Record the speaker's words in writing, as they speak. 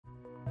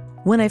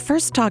When I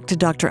first talked to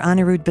Dr.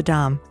 Anirudh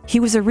Badam, he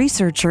was a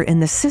researcher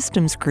in the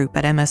systems group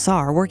at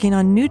MSR working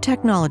on new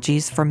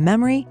technologies for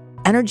memory,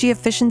 energy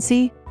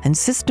efficiency, and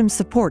system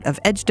support of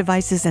edge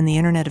devices and the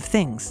Internet of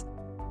Things.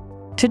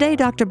 Today,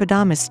 Dr.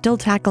 Badam is still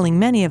tackling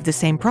many of the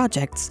same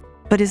projects,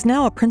 but is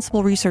now a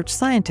principal research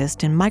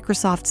scientist in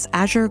Microsoft's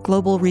Azure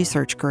Global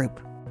Research Group.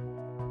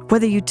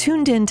 Whether you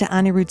tuned in to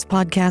Anirudh's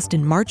podcast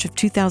in March of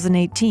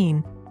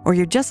 2018, or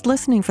you're just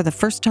listening for the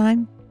first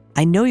time,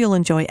 I know you'll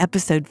enjoy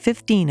episode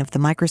 15 of the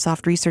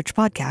Microsoft Research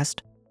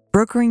Podcast,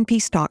 Brokering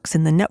Peace Talks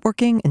in the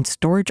Networking and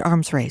Storage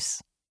Arms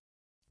Race.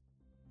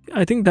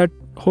 I think that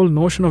whole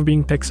notion of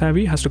being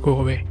tech-savvy has to go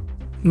away.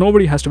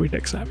 Nobody has to be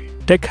tech-savvy.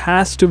 Tech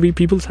has to be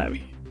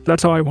people-savvy.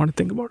 That's how I want to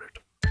think about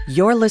it.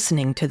 You're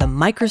listening to the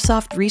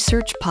Microsoft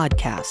Research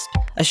Podcast,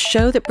 a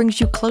show that brings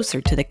you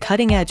closer to the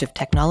cutting edge of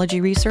technology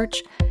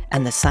research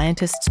and the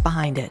scientists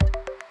behind it.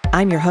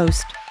 I'm your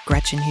host,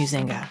 Gretchen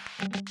Huizinga.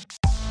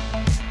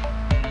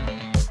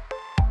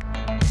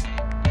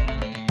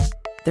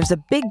 There's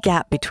a big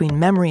gap between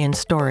memory and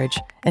storage,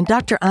 and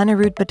Dr.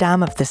 Anirudh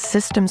Badam of the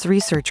Systems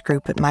Research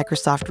Group at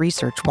Microsoft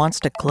Research wants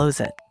to close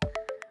it.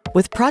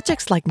 With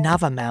projects like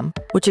NavaMem,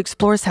 which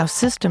explores how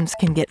systems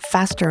can get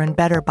faster and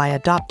better by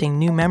adopting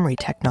new memory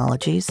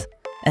technologies,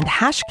 and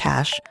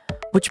Hashcash,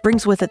 which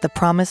brings with it the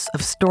promise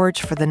of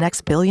storage for the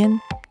next billion,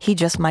 he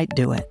just might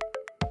do it.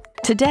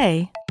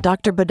 Today,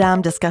 Dr.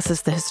 Badam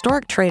discusses the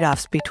historic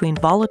trade-offs between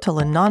volatile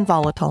and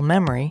non-volatile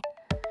memory,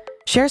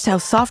 shares how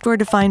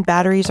software-defined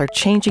batteries are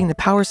changing the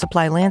power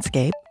supply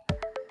landscape,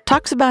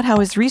 talks about how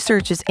his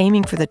research is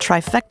aiming for the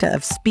trifecta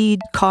of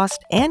speed,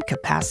 cost, and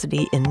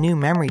capacity in new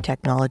memory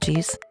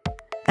technologies,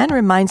 and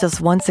reminds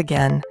us once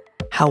again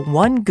how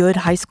one good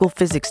high school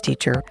physics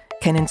teacher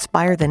can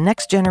inspire the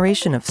next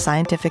generation of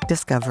scientific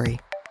discovery.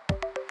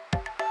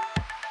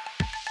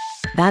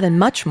 That and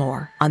much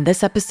more on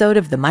this episode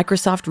of the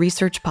Microsoft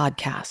Research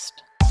Podcast.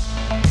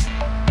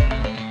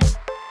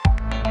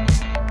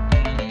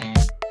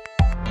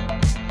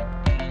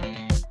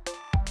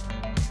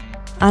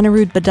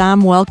 Anirudh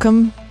Badam,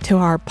 welcome to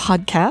our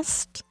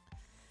podcast.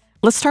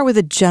 Let's start with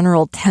a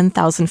general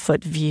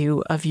 10,000-foot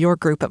view of your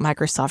group at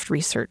Microsoft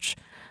Research.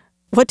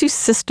 What do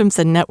systems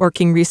and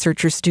networking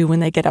researchers do when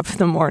they get up in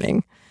the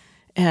morning?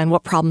 And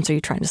what problems are you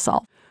trying to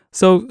solve?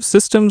 So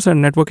systems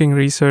and networking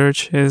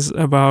research is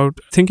about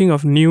thinking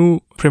of new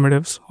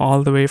primitives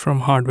all the way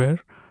from hardware,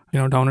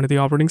 down into the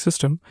operating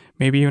system,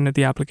 maybe even at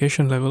the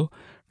application level,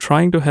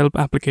 trying to help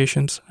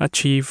applications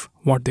achieve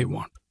what they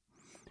want.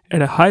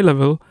 At a high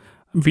level,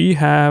 we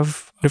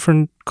have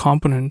different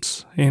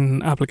components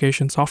in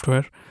application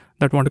software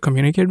that want to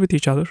communicate with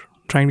each other,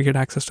 trying to get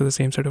access to the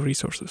same set of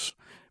resources.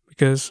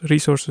 Because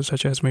resources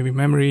such as maybe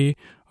memory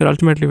are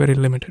ultimately very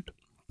limited.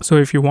 So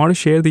if you want to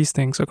share these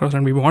things across,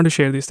 and we want to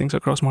share these things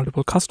across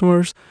multiple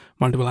customers,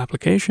 multiple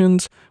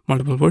applications,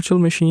 multiple virtual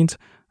machines,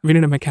 we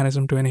need a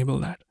mechanism to enable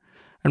that.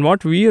 And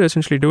what we are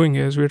essentially doing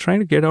is we're trying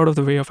to get out of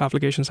the way of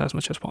applications as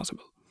much as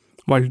possible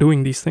while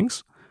doing these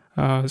things.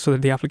 So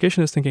that the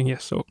application is thinking,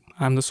 yes, so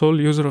I'm the sole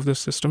user of this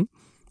system.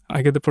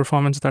 I get the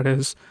performance that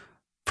is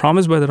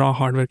promised by the raw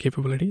hardware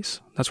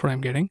capabilities. That's what I'm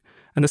getting.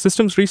 And the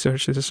systems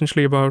research is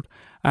essentially about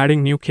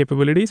adding new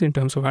capabilities in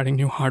terms of adding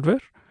new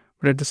hardware,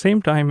 but at the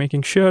same time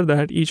making sure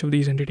that each of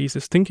these entities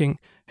is thinking,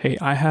 hey,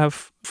 I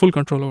have full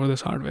control over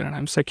this hardware and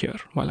I'm secure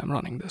while I'm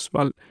running this,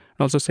 and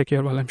also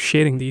secure while I'm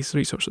sharing these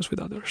resources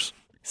with others.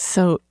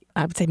 So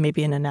I would say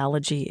maybe an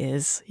analogy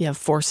is you have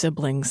 4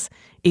 siblings.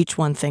 Each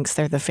one thinks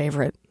they're the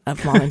favorite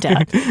of mom and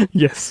dad.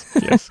 Yes,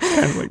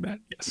 kind of like that,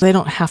 yes. They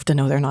don't have to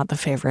know they're not the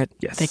favorite.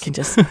 Yes. They can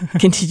just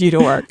continue to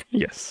work.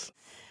 Yes.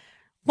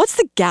 What's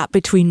the gap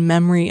between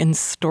memory and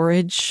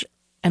storage,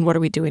 and what are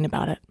we doing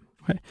about it?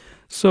 Okay.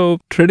 So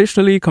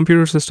traditionally,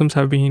 computer systems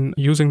have been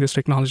using this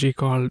technology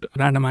called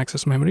random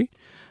access memory.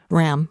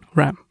 RAM.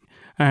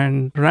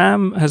 And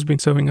RAM has been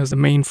serving as the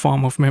main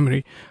form of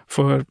memory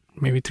for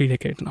maybe 3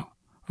 decades now.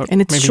 And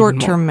it's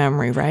short-term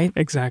memory, right?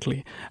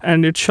 Exactly.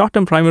 And it's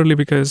short-term primarily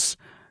because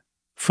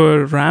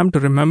for RAM to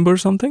remember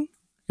something,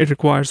 it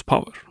requires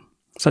power,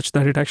 such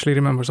that it actually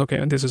remembers,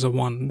 okay, this is a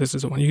 1, this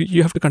is a 1.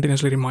 You have to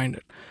continuously remind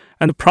it.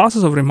 And the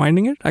process of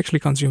reminding it actually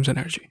consumes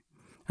energy.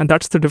 And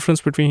that's the difference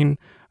between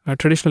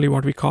traditionally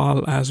what we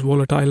call as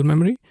volatile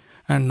memory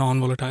and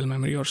non-volatile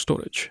memory or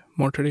storage.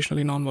 More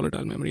traditionally,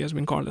 non-volatile memory has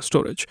been called as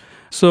storage.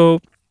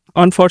 So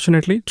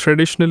unfortunately,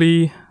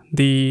 traditionally,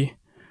 the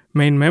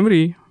main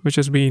memory, which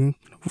has been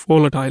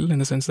volatile in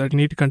the sense that you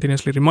need to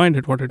continuously remind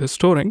it what it is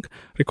storing,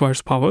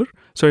 requires power.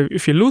 So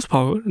if you lose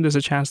power, there's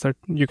a chance that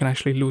you can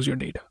actually lose your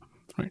data.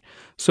 Right?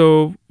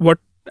 So what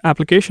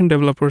application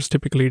developers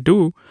typically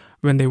do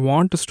when they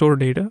want to store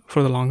data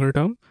for the longer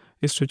term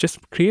is to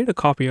just create a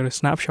copy or a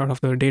snapshot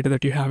of the data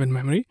that you have in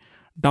memory,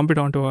 dump it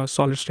onto a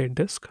solid state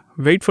disk,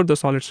 wait for the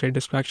solid state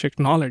disk to actually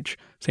acknowledge,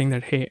 saying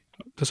that, hey,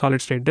 the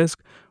solid state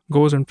disk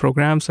goes and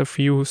programs a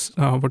few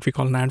what we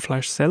call NAND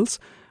flash cells.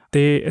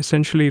 They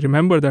essentially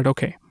remember that,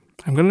 okay,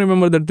 I'm going to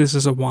remember that this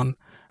is a 1,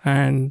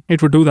 and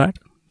it would do that.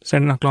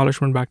 send an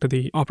acknowledgement back to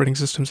the operating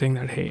system saying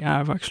that, hey,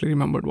 I've actually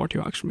remembered what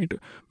you asked me to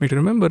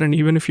remember. And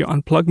even if you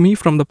unplug me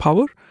from the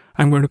power,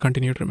 I'm going to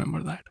continue to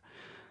remember that.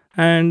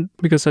 And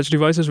because such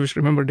devices which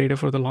remember data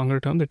for the longer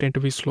term, they tend to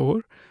be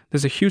slower.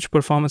 There's a huge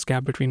performance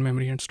gap between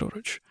memory and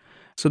storage.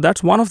 So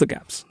that's one of the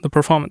gaps, the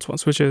performance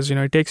ones, which is,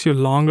 it takes you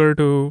longer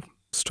to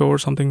store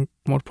something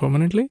more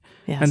permanently.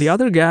 Yes. And the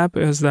other gap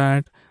is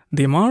that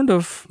the amount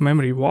of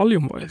memory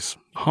volume-wise,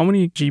 how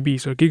many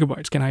GBs or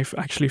gigabytes can I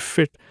actually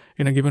fit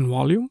in a given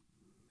volume,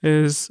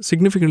 is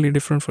significantly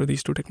different for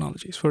these two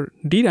technologies. For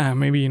DRAM,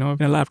 maybe, in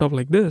a laptop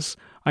like this,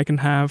 I can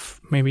have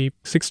maybe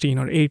 16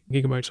 or 8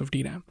 gigabytes of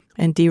DRAM.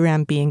 And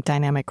DRAM being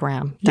dynamic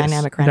RAM, Yes,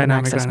 dynamic random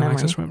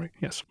access memory.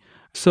 Yes.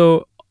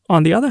 So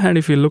on the other hand,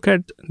 if you look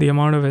at the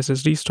amount of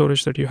SSD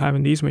storage that you have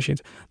in these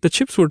machines, the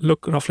chips would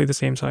look roughly the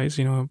same size.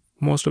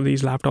 Most of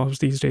these laptops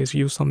these days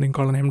use something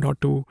called an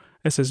M.2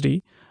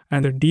 SSD,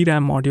 and the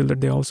DRAM module that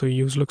they also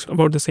use looks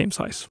about the same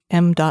size.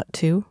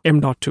 M.2?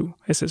 M.2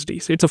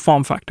 SSDs. It's a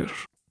form factor.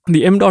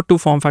 The M.2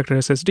 form factor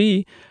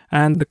SSD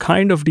and the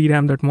kind of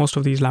DRAM that most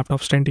of these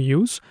laptops tend to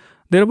use,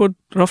 they're about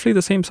roughly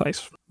the same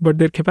size, but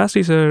their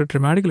capacities are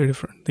dramatically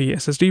different. The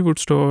SSD would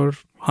store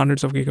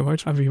hundreds of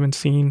gigabytes. I've even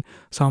seen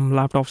some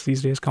laptops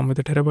these days come with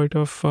a terabyte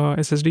of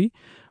SSD,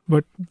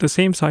 but the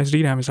same size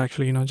DRAM is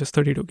actually, just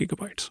 32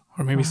 gigabytes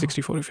or maybe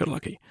 64 if you're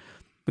lucky.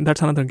 And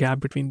that's another gap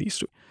between these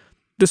two.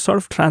 This sort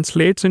of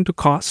translates into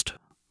cost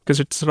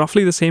because it's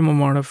roughly the same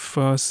amount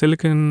of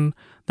silicon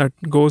that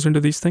goes into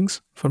these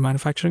things for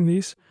manufacturing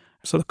these.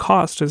 So the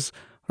cost is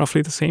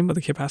roughly the same, but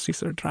the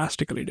capacities are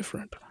drastically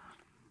different.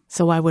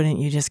 So why wouldn't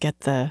you just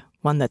get the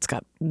one that's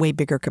got way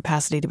bigger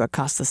capacity but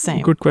costs the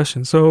same? Good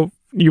question. So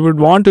you would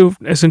want to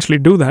essentially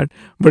do that,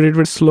 but it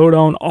would slow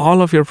down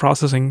all of your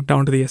processing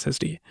down to the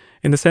SSD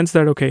in the sense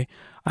that, okay,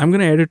 I'm going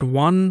to edit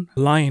one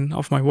line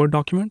of my Word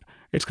document.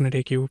 It's going to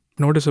take you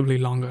noticeably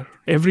longer.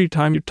 Every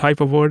time you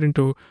type a word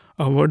into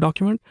a Word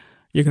document,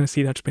 you're going to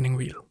see that spinning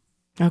wheel.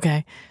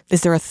 Okay.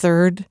 Is there a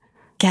third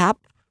gap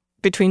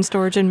between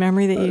storage and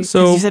memory that you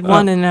said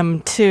one and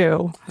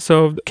M2?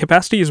 So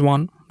capacity is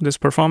one. There's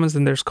performance,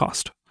 then there's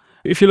cost.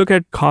 If you look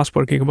at cost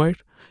per gigabyte,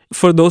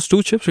 for those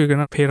two chips, you're going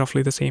to pay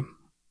roughly the same.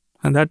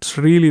 And that's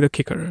really the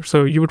kicker.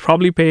 So you would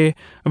probably pay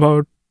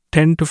about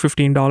 $10 to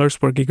 $15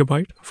 per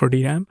gigabyte for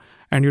DRAM,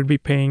 and you'd be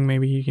paying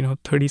maybe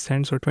 30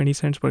 cents or 20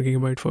 cents per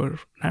gigabyte for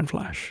NAND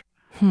flash.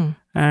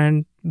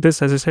 And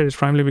this, as I said, is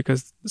primarily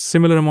because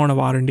similar amount of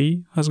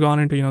R&D has gone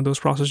into those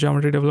process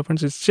geometry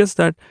developments. It's just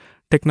that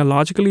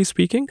technologically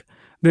speaking,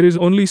 there is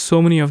only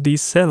so many of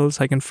these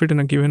cells I can fit in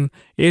a given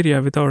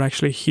area without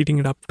actually heating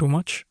it up too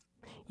much.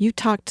 You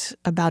talked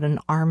about an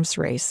arms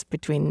race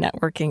between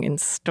networking and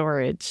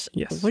storage.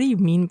 Yes. What do you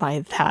mean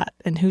by that,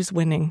 and who's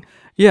winning?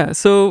 Yeah,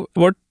 so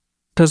what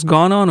has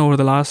gone on over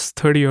the last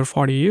 30 or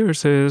 40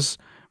 years is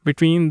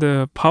between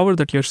the power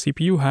that your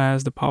CPU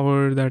has, the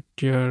power that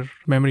your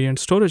memory and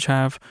storage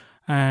have,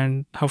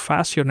 and how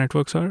fast your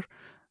networks are,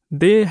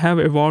 they have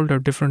evolved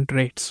at different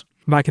rates.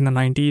 Back in the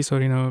 90s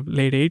or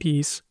late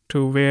 80s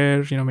to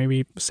where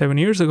maybe 7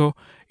 years ago,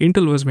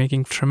 Intel was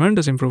making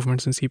tremendous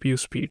improvements in CPU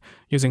speed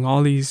using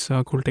all these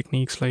cool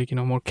techniques like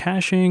more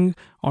caching,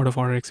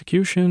 out-of-order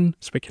execution,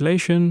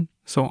 speculation,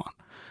 so on.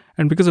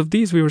 And because of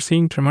these, we were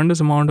seeing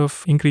tremendous amount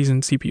of increase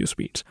in CPU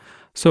speeds.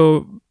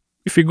 So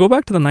if we go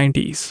back to the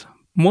 90s,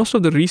 most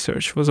of the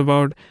research was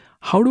about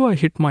how do I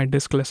hit my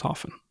disk less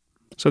often.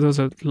 So there was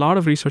a lot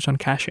of research on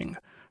caching,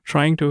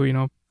 trying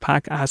to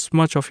pack as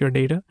much of your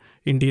data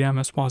in DRAM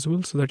as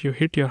possible so that you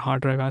hit your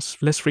hard drive as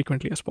less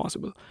frequently as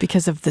possible.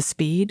 Because of the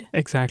speed?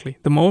 Exactly.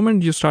 The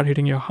moment you start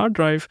hitting your hard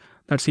drive,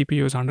 that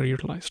CPU is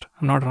underutilized.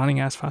 I'm not running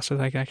as fast as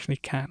I actually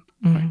can.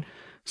 Right?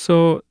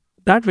 So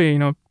that way,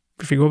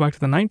 if you go back to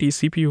the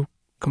 90s, CPU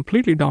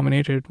completely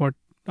dominated what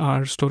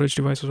our storage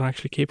devices were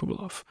actually capable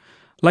of.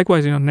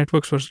 Likewise,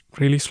 networks were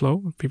really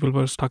slow. People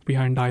were stuck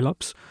behind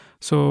dial-ups.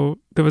 So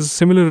there was a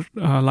similar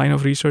line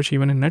of research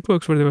even in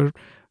networks where they were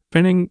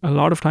spending a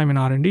lot of time in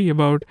R&D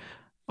about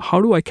how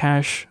do I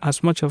cache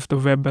as much of the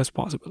web as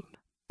possible.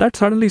 That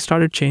suddenly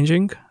started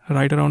changing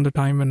right around the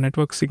time when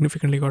networks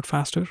significantly got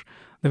faster.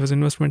 There was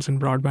investments in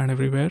broadband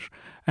everywhere.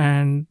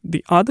 And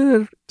the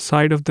other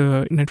side of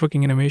the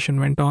networking innovation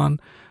went on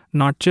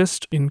not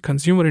just in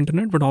consumer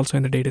internet, but also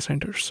in the data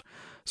centers.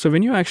 So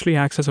when you actually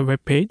access a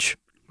web page,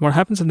 what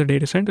happens in the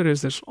data center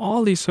is there's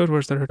all these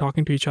servers that are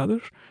talking to each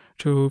other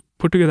to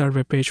put together a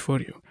web page for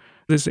you.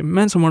 There's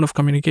immense amount of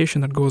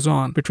communication that goes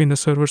on between the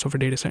servers of a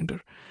data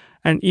center.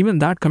 And even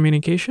that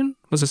communication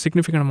was a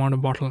significant amount of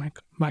bottleneck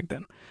back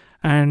then.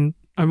 And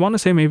I want to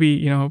say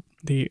maybe,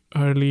 the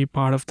early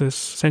part of this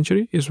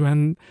century is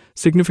when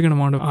significant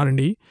amount of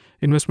R&D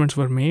investments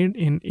were made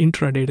in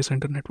intra-data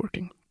center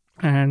networking.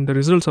 And the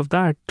results of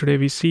that, today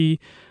we see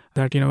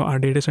that, our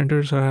data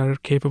centers are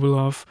capable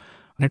of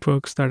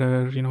networks that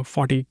are,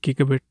 40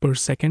 gigabit per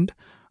second.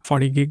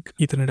 40 gig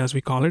Ethernet, as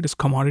we call it, is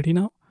commodity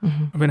now.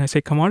 When I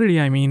say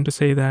commodity, I mean to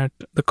say that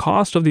the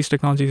cost of these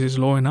technologies is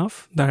low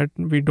enough that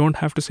we don't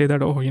have to say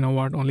that,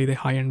 only the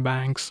high-end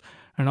banks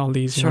and all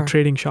these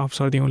trading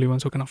shops are the only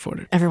ones who can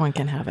afford it. Everyone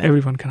can have it.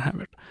 Everyone can have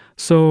it.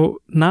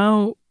 So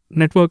now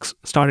networks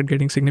started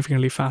getting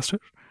significantly faster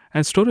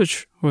and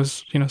storage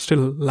was,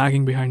 still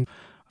lagging behind.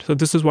 So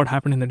this is what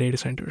happened in the data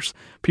centers.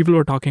 People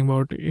were talking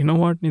about,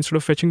 instead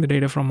of fetching the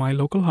data from my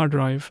local hard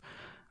drive,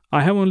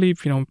 I have only,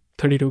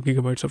 32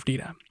 gigabytes of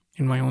DRAM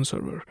in my own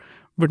server.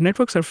 But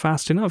networks are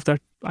fast enough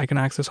that I can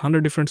access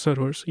 100 different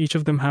servers. Each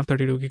of them have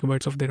 32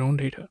 gigabytes of their own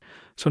data.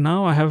 So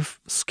now I have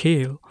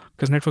scale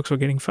because networks are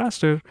getting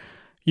faster.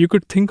 You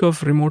could think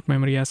of remote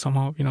memory as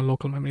somehow,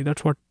 local memory.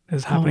 That's what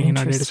is happening in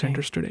our data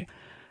centers today.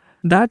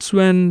 That's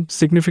when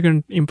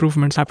significant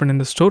improvements happened in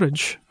the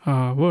storage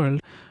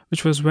world,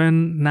 which was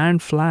when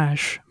NAND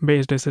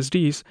flash-based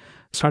SSDs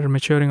started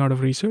maturing out of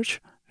research,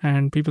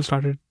 and people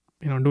started,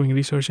 doing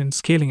research and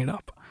scaling it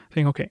up,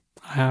 saying, okay,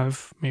 I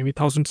have maybe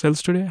 1,000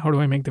 cells today. How do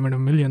I make them into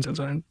 1,000,000 cells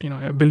or,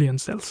 a billion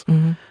cells?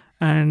 Mm-hmm.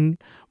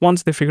 And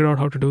once they figured out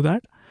how to do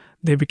that,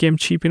 they became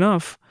cheap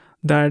enough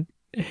that,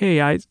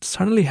 hey, I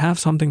suddenly have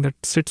something that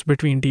sits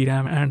between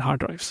DRAM and hard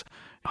drives.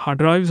 Hard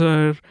drives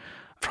are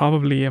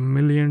probably 1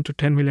 million to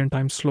 10 million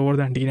times slower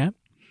than DRAM,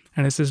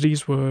 and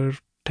SSDs were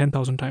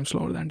 10,000 times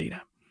slower than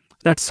DRAM.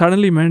 That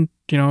suddenly meant,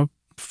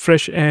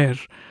 fresh air.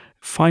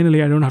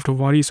 Finally, I don't have to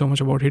worry so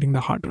much about hitting the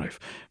hard drive.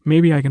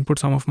 Maybe I can put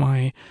some of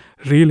my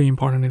really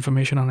important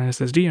information on an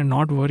SSD and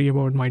not worry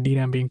about my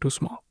DRAM being too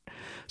small.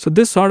 So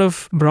this sort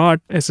of brought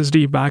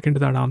SSD back into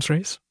that arms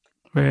race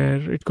where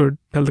it could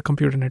tell the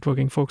computer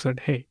networking folks that,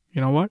 hey,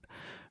 you know what?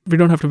 We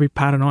don't have to be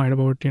paranoid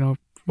about,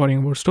 worrying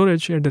about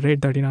storage at the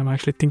rate that, I'm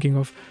actually thinking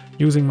of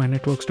using my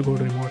networks to go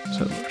to remote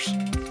servers.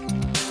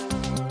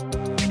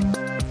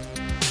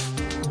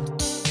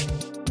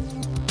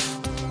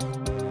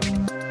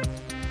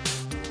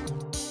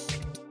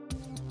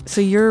 So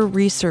your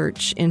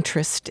research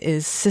interest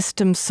is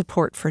systems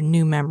support for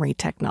new memory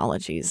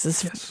technologies.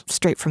 This is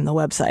straight from the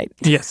website.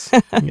 Yes.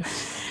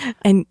 Yes.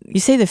 And you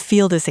say the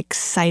field is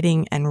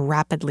exciting and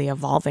rapidly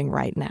evolving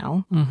right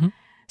now. Mm-hmm.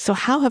 So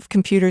how have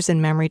computers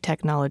and memory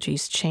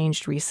technologies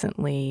changed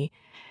recently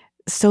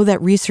so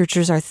that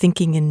researchers are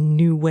thinking in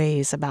new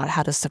ways about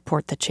how to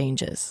support the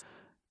changes?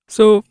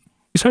 So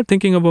you start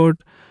thinking about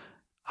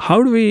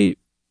how do we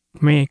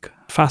make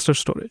faster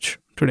storage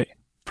today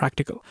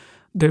practical?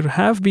 There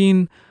have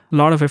been a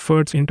lot of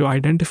efforts into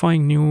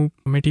identifying new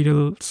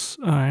materials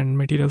and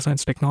material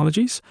science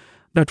technologies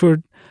that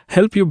would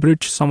help you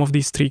bridge some of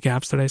these three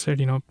gaps that I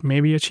said,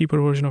 maybe a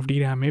cheaper version of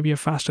DRAM, maybe a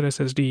faster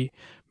SSD,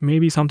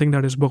 maybe something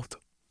that is both,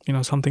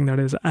 something that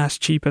is as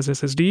cheap as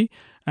SSD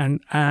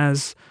and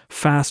as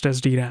fast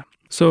as DRAM.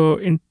 So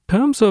in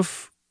terms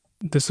of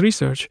this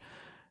research,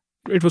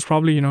 it was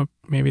probably,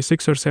 maybe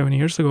 6 or 7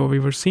 years ago, we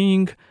were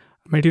seeing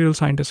material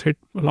scientists hit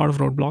a lot of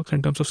roadblocks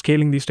in terms of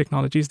scaling these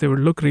technologies. They would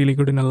look really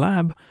good in a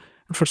lab,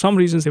 and for some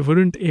reasons, they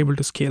weren't able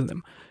to scale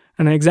them.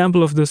 And an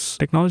example of this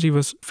technology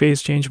was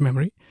phase change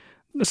memory.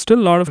 Still,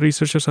 a lot of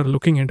researchers are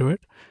looking into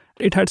it.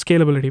 It had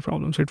scalability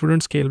problems. It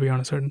wouldn't scale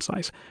beyond a certain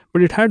size.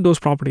 But it had those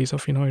properties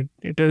of,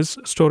 it is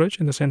storage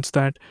in the sense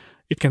that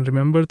it can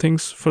remember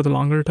things for the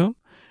longer term.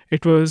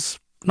 It was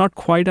not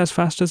quite as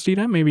fast as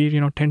DRAM, maybe,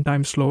 10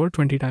 times slower,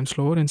 20 times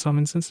slower in some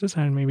instances,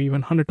 and maybe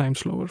even 100 times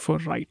slower for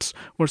writes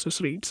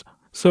versus reads.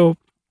 So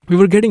we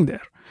were getting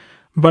there,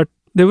 but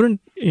they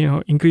weren't,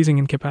 increasing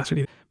in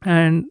capacity.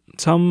 And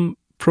some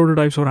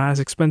prototypes were as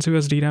expensive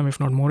as DRAM, if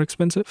not more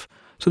expensive.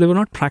 So they were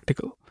not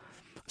practical.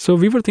 So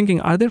we were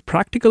thinking, are there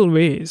practical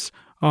ways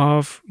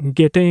of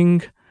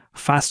getting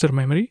faster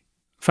memory,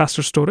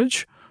 faster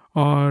storage,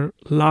 or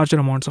larger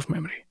amounts of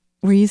memory?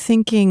 Were you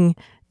thinking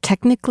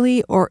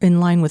technically or in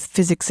line with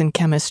physics and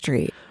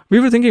chemistry? We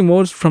were thinking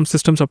more from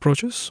systems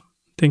approaches,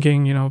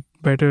 thinking,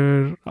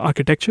 better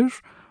architecture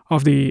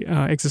of the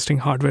existing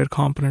hardware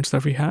components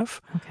that we have,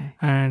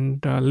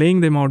 and laying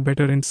them out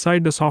better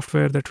inside the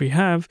software that we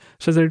have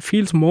so that it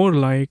feels more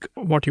like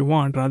what you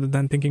want rather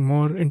than thinking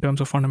more in terms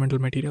of fundamental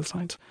material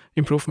science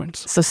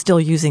improvements. So still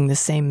using the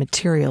same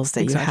materials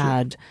that Exactly. you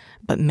had,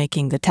 but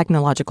making the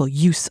technological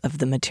use of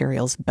the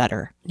materials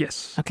better.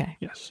 Yes. Okay.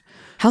 Yes.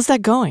 How's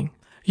that going?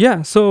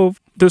 Yeah, so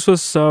this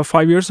was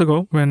 5 years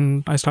ago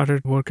when I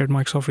started work at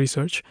Microsoft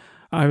Research.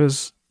 I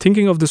was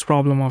thinking of this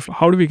problem of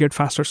how do we get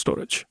faster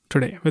storage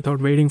today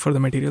without waiting for the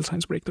material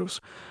science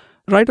breakthroughs.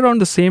 Right around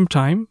the same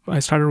time, I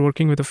started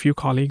working with a few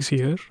colleagues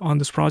here on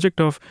this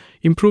project of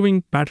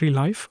improving battery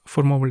life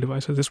for mobile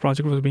devices. This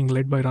project was being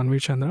led by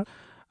Ranveer Chandra.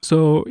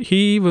 So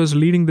he was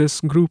leading this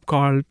group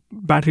called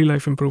Battery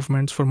Life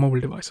Improvements for Mobile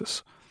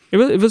Devices.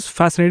 It was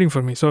fascinating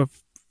for me. So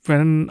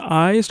when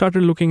I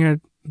started looking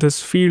at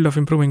this field of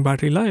improving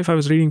battery life, I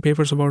was reading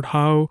papers about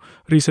how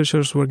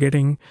researchers were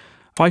getting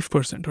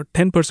 5% or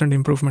 10%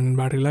 improvement in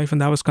battery life,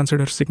 and that was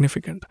considered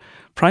significant.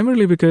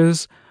 Primarily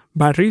because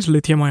batteries,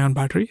 lithium-ion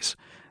batteries,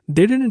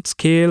 they didn't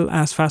scale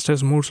as fast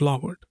as Moore's law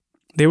would.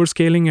 They were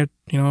scaling at,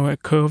 a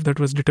curve that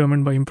was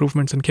determined by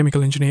improvements in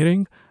chemical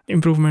engineering,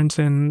 improvements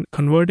in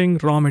converting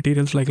raw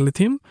materials like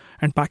lithium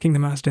and packing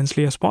them as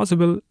densely as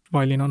possible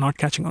while, not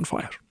catching on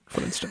fire,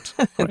 for instance.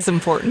 That's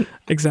important.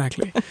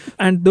 Exactly.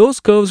 And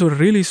those curves were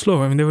really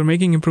slow. I mean, they were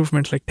making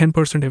improvements like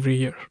 10% every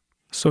year.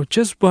 So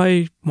just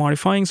by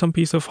modifying some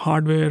piece of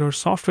hardware or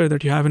software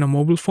that you have in a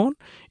mobile phone,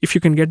 if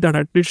you can get that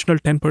additional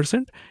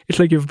 10%, it's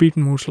like you've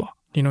beaten Moore's law.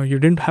 You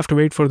didn't have to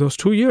wait for those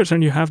 2 years,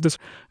 and you have this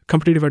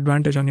competitive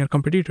advantage on your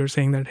competitor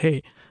saying that,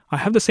 hey, I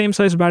have the same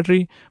size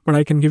battery, but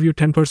I can give you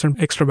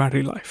 10% extra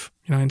battery life.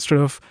 Instead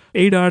of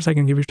 8 hours, I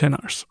can give you 10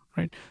 hours,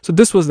 right? So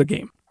this was the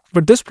game.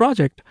 But this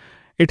project,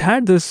 it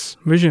had this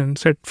vision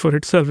set for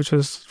itself, which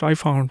I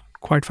found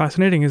quite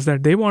fascinating, is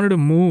that they wanted to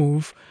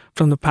move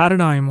from the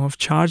paradigm of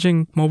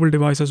charging mobile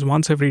devices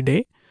once every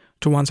day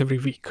to once every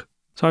week.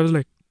 So I was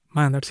like,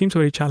 man, that seems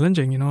very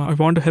challenging. I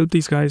want to help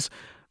these guys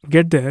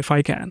get there if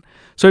I can.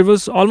 So it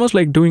was almost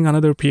like doing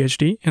another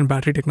PhD in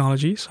battery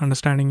technologies,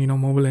 understanding,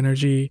 mobile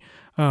energy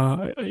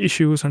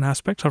issues and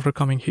aspects after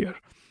coming here.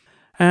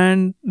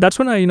 And that's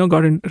when I,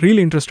 got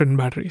really interested in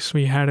batteries.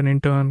 We had an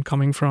intern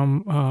coming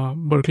from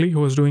Berkeley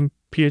who was doing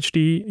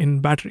PhD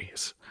in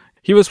batteries.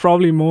 He was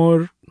probably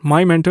more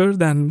my mentor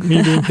than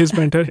me being his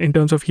mentor in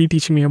terms of he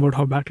teaching me about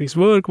how batteries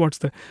work, what's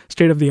the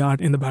state of the art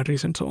in the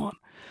batteries and so on.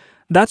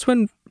 That's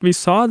when we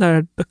saw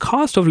that the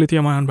cost of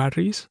lithium-ion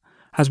batteries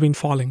has been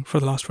falling for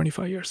the last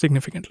 25 years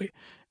significantly.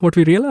 What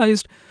we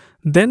realized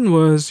then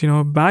was,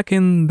 back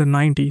in the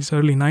 90s,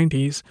 early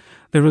 90s,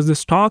 there was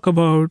this talk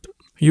about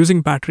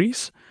using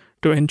batteries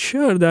to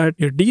ensure that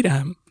your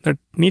DRAM that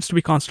needs to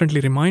be constantly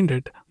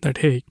reminded that,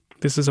 hey,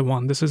 this is a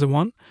 1, this is a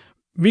 1.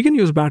 We can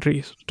use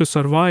batteries to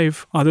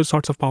survive other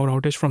sorts of power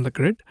outage from the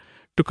grid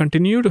to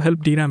continue to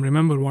help DRAM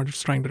remember what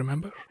it's trying to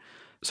remember.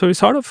 So we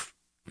sort of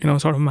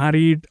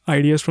married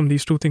ideas from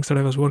these two things that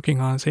I was working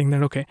on, saying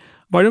that, okay,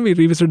 why don't we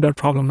revisit that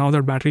problem now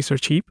that batteries are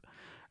cheap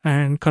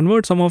and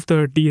convert some of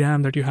the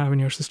DRAM that you have in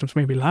your systems,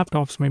 maybe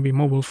laptops, maybe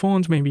mobile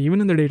phones, maybe even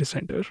in the data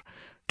center,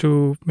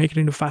 to make it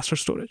into faster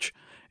storage.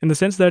 In the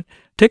sense that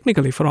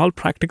technically, for all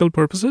practical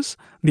purposes,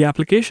 the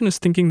application is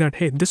thinking that,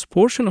 hey, this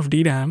portion of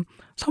DRAM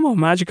somehow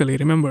magically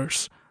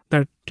remembers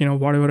that,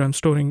 whatever I'm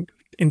storing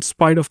in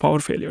spite of power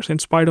failures, in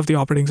spite of the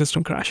operating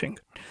system crashing.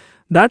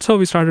 That's how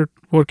we started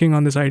working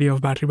on this idea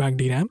of battery-backed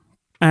DRAM.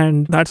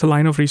 And that's a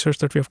line of research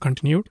that we have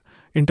continued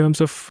in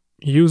terms of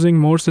using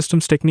more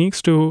systems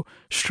techniques to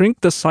shrink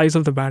the size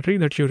of the battery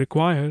that you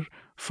require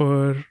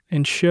for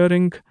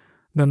ensuring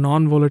the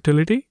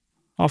non-volatility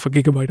of a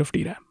gigabyte of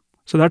DRAM.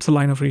 So that's a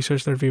line of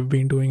research that we've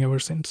been doing ever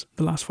since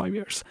the last 5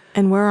 years.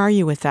 And where are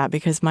you with that?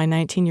 Because my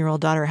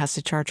 19-year-old daughter has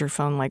to charge her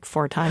phone like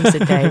 4 times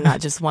a day,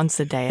 not just once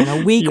a day. And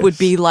a week would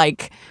be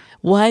like,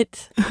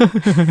 what?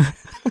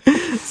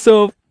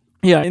 So,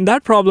 yeah, in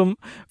that problem,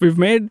 we've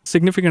made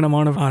significant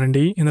amount of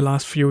R&D in the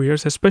last few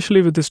years,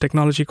 especially with this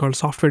technology called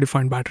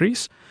software-defined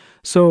batteries.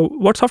 So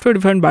what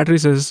software-defined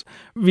batteries is,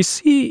 we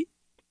see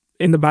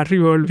in the battery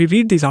world, we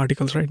read these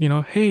articles, right?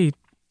 Hey,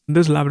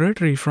 this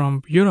laboratory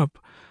from Europe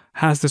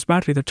has this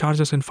battery that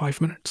charges in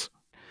 5 minutes.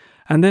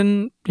 And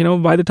then,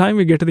 by the time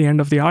we get to the end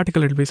of the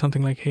article, it'll be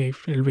something like, hey,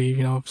 it'll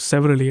be,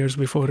 several years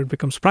before it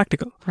becomes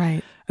practical.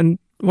 Right. And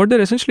what they're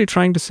essentially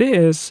trying to say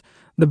is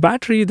the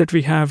battery that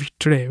we have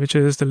today, which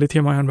is the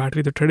lithium-ion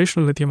battery, the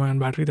traditional lithium-ion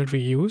battery that we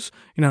use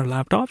in our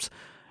laptops,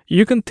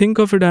 you can think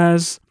of it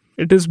as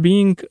it is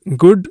being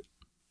good,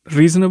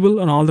 reasonable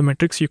on all the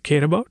metrics you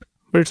care about,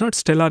 but it's not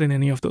stellar in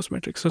any of those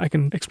metrics. So I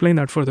can explain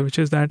that further, which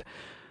is that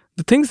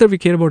the things that we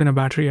care about in a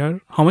battery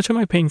are how much am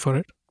I paying for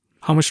it?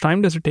 How much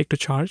time does it take to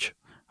charge?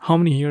 How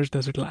many years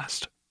does it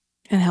last?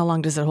 And how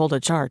long does it hold a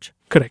charge?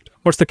 Correct.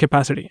 What's the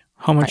capacity?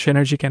 How much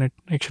energy can it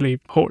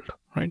actually hold,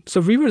 right? So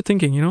we were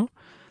thinking,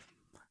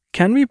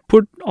 can we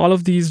put all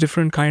of these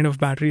different kind of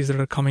batteries that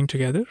are coming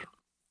together,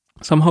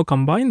 somehow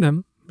combine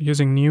them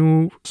using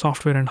new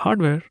software and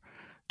hardware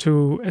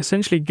to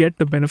essentially get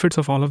the benefits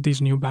of all of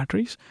these new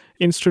batteries?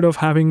 Instead of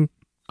having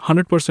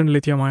 100%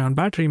 lithium-ion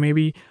battery,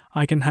 maybe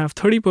I can have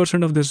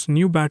 30% of this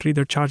new battery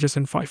that charges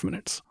in 5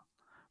 minutes,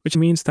 which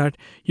means that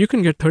you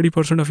can get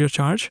 30% of your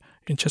charge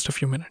in just a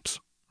few minutes.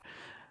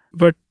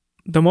 But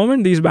the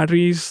moment these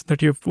batteries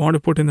that you want to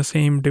put in the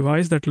same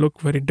device that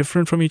look very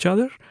different from each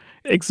other,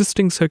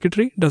 existing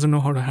circuitry doesn't know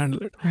how to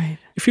handle it. Right.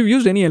 If you've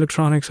used any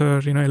electronics or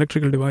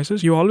electrical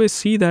devices, you always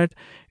see that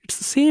it's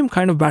the same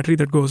kind of battery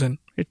that goes in.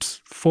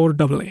 It's 4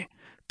 AA,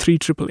 3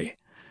 AAA.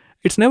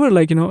 It's never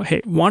like,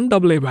 hey, 1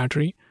 AA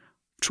battery,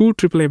 2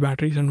 AAA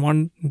batteries, and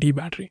 1 D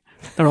battery.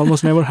 That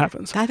almost never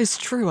happens. That is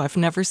true. I've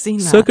never seen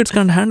that. Circuits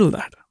can't handle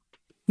that.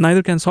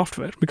 Neither can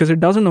software, because it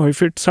doesn't know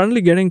if it's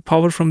suddenly getting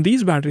power from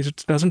these batteries,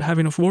 it doesn't have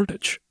enough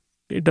voltage.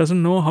 It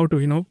doesn't know how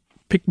to,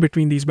 pick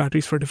between these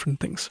batteries for different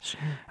things. Sure.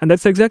 And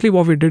that's exactly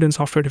what we did in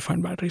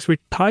software-defined batteries. We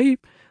tie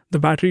the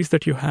batteries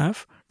that you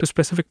have to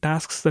specific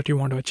tasks that you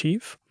want to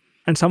achieve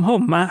and somehow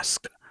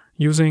mask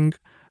using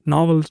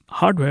novel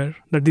hardware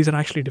that these are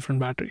actually different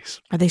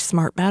batteries. Are they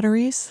smart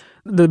batteries?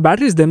 The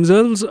batteries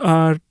themselves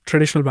are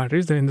traditional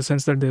batteries. They're in the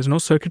sense that there's no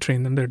circuitry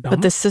in them. They're dumb.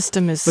 But the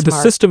system is smart. But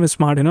the system is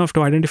smart enough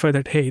to identify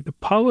that, hey, the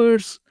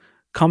power's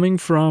coming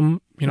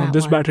from,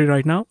 this battery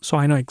right now. So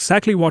I know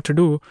exactly what to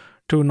do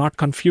to not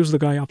confuse the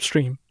guy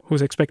upstream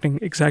who's expecting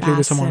exactly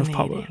this amount of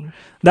power.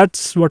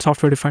 That's what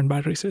software-defined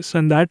batteries is.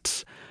 And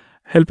that's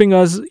helping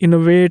us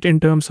innovate in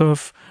terms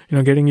of,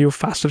 getting you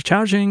faster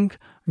charging,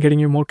 getting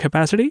you more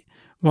capacity,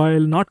 while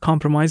not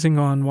compromising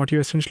on what you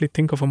essentially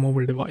think of a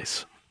mobile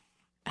device.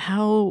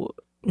 How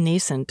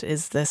nascent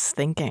is this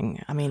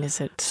thinking? I mean,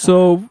 is it...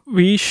 So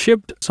we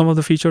shipped some of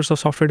the features of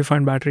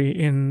software-defined battery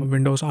in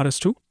Windows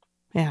RS2.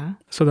 Yeah.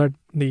 So that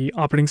the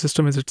operating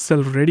system is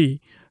itself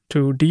ready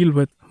to deal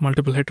with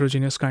multiple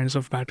heterogeneous kinds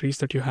of batteries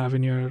that you have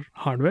in your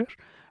hardware.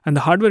 And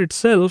the hardware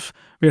itself,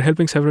 we're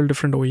helping several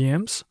different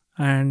OEMs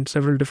and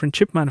several different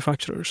chip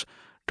manufacturers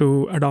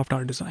to adopt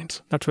our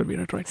designs. That's where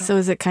we're at right now. So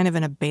is it kind of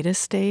in a beta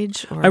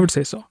stage? Or? I would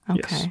say so,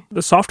 Okay. yes.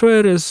 The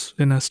software is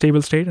in a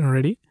stable state and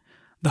ready.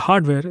 The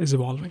hardware is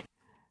evolving.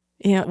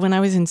 Yeah, when I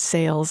was in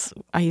sales,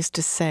 I used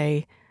to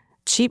say,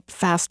 cheap,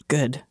 fast,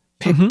 good.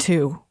 Pick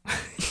two.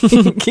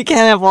 You can't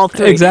have all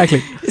three.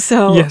 Exactly.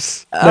 So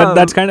yes,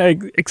 that's kind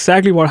of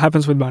exactly what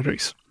happens with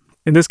batteries.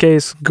 In this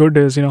case, good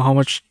is, how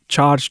much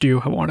charge do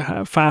you want to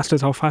have? Fast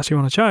is how fast you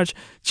want to charge.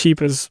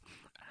 Cheap is,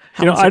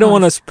 I don't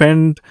want to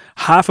spend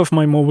half of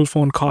my mobile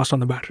phone cost on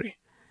the battery.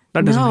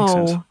 That doesn't make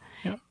sense.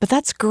 Yeah. But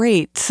that's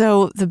great.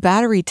 So the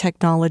battery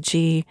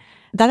technology,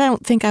 that I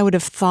don't think I would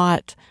have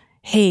thought,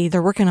 hey,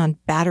 they're working on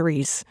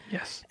batteries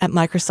at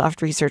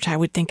Microsoft Research. I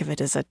would think of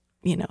it as a,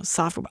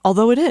 software,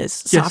 although it is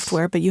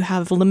software, but you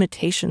have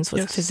limitations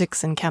with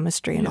physics and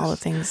chemistry and all the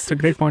things. It's a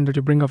great point that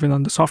you bring up.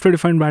 On the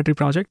software-defined battery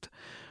project,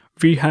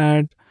 we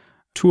had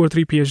 2 or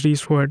 3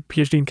 PhDs who had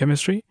PhD in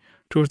chemistry,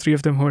 2 or 3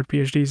 of them who had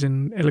PhDs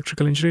in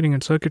electrical engineering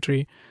and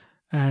circuitry.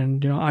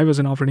 And, I was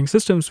in operating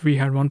systems. We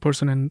had one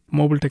person in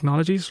mobile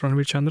technologies,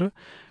 Ranveer Chandra.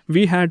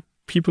 We had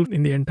people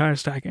in the entire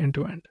stack end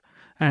to end.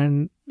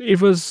 And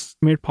it was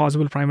made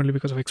possible primarily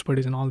because of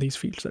expertise in all these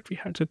fields that we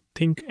had to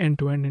think end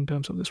to end in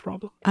terms of this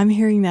problem. I'm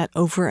hearing that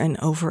over and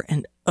over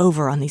and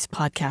over on these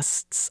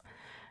podcasts,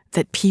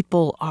 that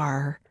people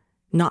are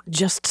not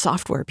just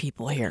software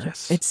people here.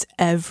 Yes. It's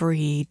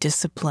every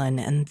discipline,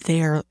 and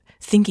they're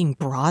thinking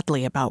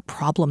broadly about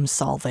problem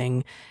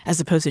solving as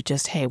opposed to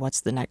just, hey,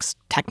 what's the next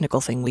technical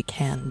thing we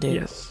can do?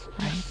 Yes.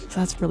 Right. So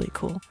that's really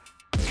cool.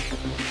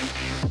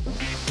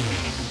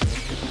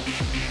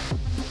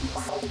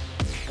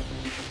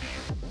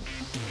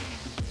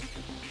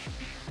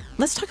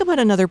 Let's talk about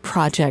another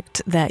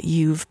project that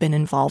you've been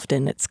involved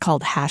in. It's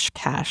called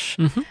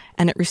Hashcash,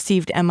 and it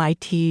received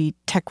MIT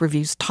Tech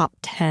Review's top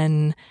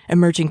 10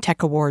 Emerging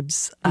Tech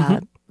Awards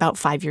about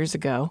 5 years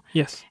ago.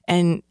 Yes.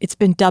 And it's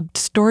been dubbed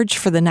Storage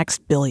for the Next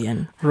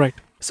Billion. Right.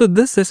 So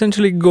this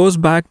essentially goes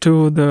back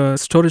to the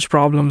storage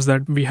problems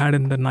that we had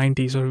in the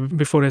 90s or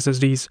before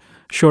SSDs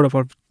showed up,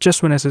 or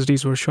just when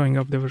SSDs were showing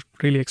up. They were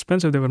really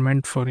expensive. They were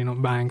meant for,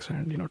 banks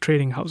and,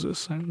 trading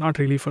houses, and not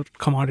really for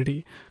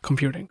commodity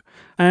computing.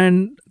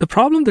 And the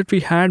problem that we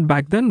had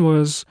back then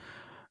was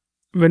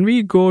when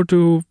we go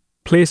to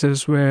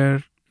places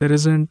where there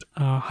isn't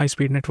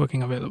high-speed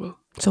networking available.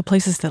 So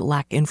places that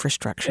lack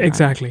infrastructure.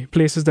 Exactly. Right?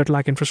 Places that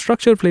lack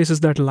infrastructure,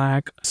 places that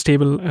lack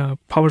stable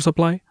power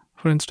supply,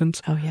 for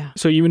instance. Oh, yeah.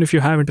 So even if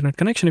you have internet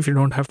connection, if you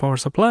don't have power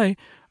supply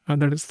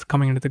that is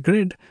coming into the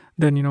grid,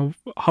 then,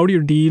 how do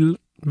you deal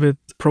with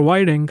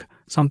providing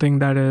something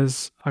that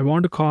is, I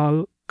want to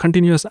call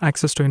continuous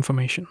access to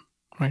information,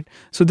 right?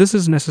 So this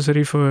is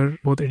necessary for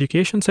both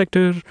education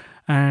sector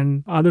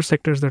and other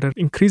sectors that are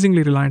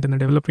increasingly reliant in the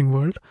developing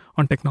world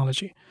on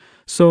technology.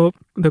 So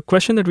the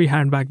question that we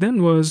had back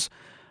then was,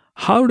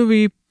 how do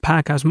we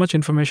pack as much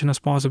information as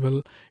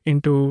possible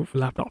into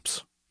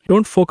laptops?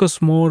 Don't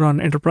focus more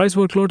on enterprise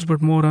workloads,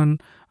 but more on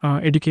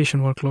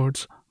education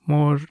workloads,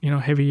 more,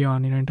 heavy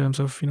on, in terms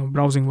of,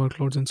 browsing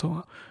workloads and so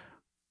on.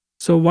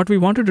 So what we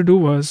wanted to do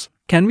was,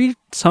 can we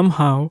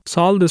somehow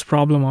solve this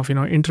problem of,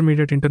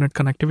 intermediate internet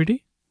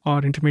connectivity or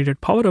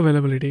intermediate power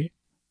availability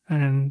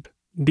and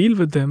deal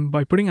with them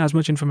by putting as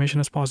much information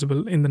as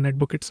possible in the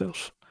netbook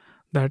itself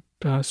that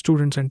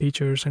students and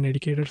teachers and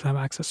educators have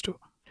access to.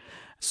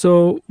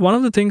 So one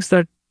of the things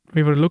that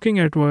we were looking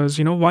at was,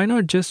 why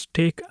not just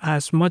take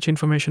as much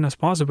information as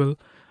possible,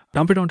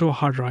 dump it onto a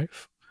hard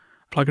drive,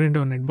 plug it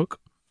into a netbook,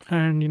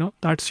 and,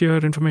 that's your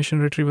information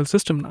retrieval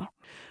system now.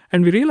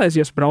 And we realized,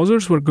 yes,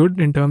 browsers were good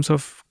in terms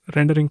of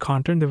rendering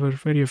content. They were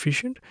very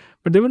efficient,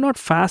 but they were not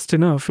fast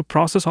enough to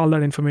process all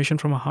that information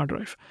from a hard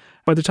drive.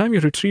 By the time you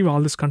retrieve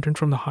all this content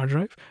from the hard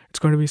drive, it's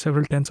going to be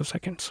several tenths of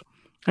seconds.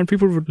 And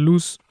people would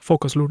lose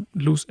focus,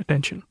 lose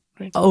attention.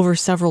 Right? Over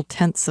several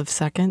tenths of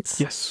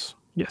seconds?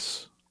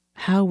 Yes.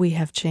 How we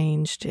have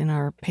changed in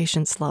our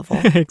patience level.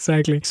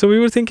 Exactly. So we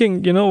were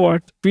thinking,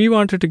 what? We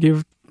wanted to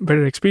give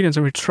better experience,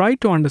 and we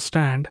tried to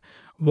understand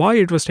why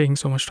it was taking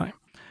so much time.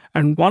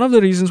 And one of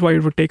the reasons why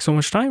it would take so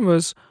much time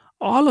was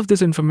all of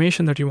this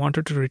information that you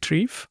wanted to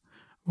retrieve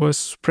was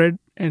spread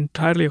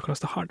entirely across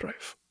the hard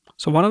drive.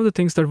 So one of the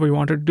things that we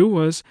wanted to do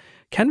was,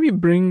 can we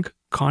bring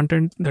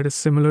content that is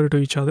similar to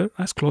each other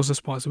as close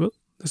as possible?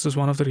 This is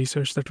one of the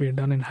research that we had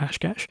done in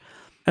Hashcash.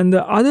 And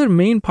the other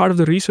main part of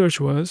the research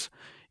was,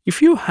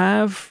 if you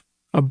have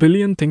a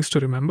billion things to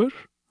remember,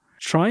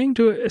 trying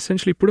to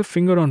essentially put a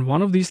finger on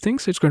one of these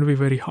things, it's going to be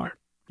very hard.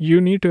 You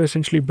need to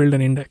essentially build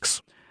an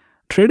index.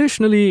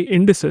 Traditionally,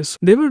 indices,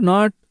 they were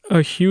not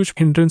a huge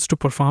hindrance to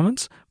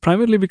performance,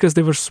 primarily because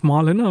they were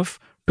small enough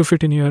to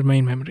fit in your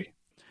main memory.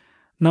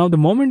 Now, the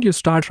moment you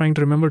start trying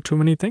to remember too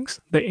many things,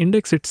 the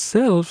index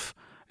itself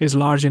is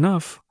large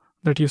enough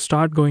that you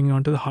start going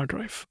onto the hard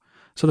drive.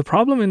 So the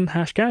problem in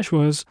Hashcash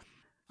was,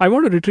 I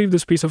want to retrieve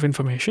this piece of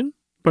information,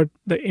 but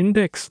the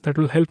index that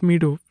will help me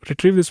to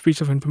retrieve this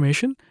piece of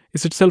information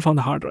is itself on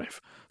the hard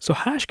drive. So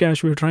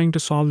Hashcash, we're trying to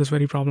solve this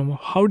very problem of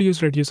how do you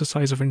reduce the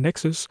size of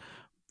indexes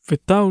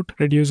without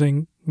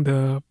reducing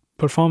the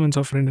performance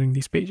of rendering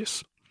these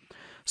pages.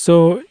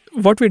 So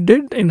what we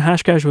did in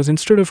Hashcash was,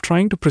 instead of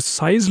trying to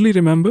precisely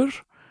remember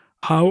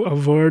how a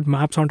word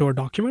maps onto a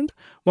document,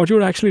 what you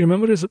would actually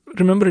remember is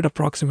remember it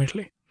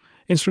approximately.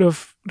 Instead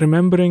of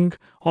remembering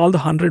all the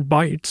 100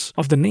 bytes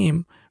of the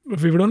name,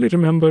 we would only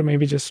remember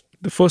maybe just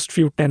the first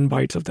few 10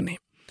 bytes of the name.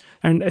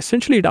 And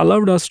essentially, it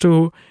allowed us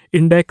to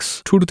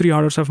index 2 to 3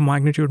 orders of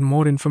magnitude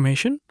more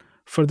information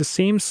for the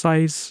same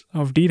size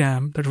of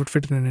DRAM that would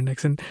fit in an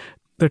index. And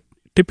the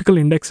typical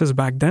indexes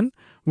back then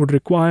would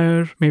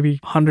require maybe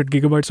 100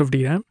 gigabytes of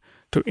DRAM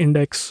to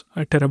index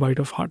a terabyte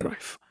of hard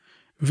drive.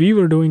 We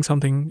were doing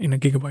something in a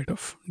gigabyte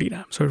of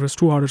DRAM. So it was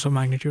 2 orders of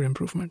magnitude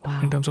improvement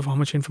in terms of how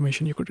much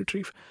information you could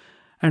retrieve.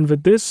 And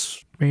with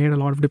this, we made a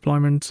lot of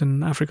deployments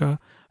in Africa,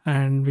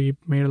 and we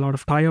made a lot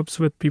of tie-ups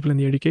with people in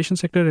the education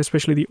sector,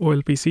 especially the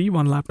OLPC,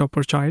 one laptop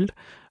per child.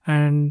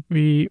 And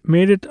we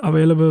made it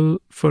available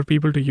for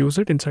people to use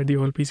it inside the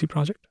OLPC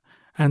project.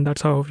 And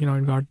that's how,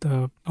 it got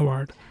the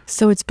award.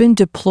 So it's been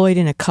deployed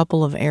in a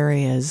couple of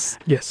areas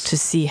Yes. to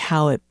see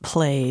how it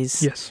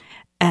plays. Yes.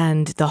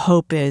 And the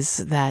hope is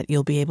that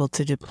you'll be able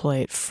to deploy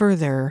it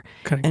further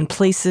Correct. in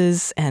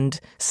places and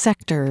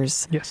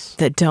sectors Yes.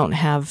 that don't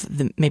have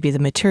maybe the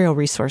material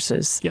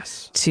resources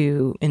Yes.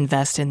 to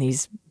invest in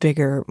these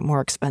bigger,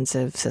 more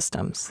expensive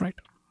systems. Right.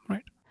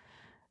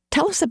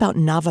 Tell us about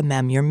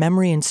NavaMem, your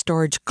memory and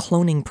storage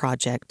cloning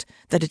project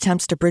that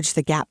attempts to bridge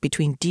the gap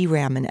between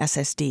DRAM and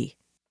SSD.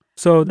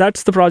 So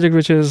that's the project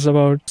which is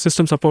about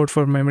system support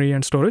for memory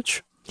and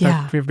storage.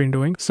 Yeah. That we've been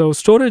doing. So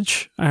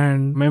storage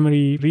and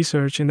memory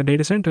research in the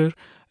data center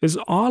is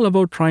all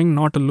about trying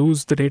not to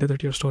lose the data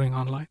that you're storing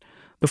online.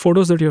 The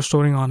photos that you're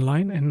storing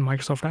online in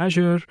Microsoft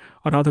Azure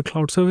or other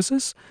cloud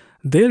services,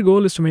 their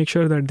goal is to make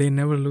sure that they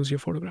never lose your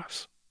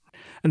photographs.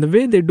 And the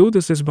way they do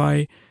this is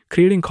by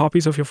creating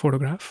copies of your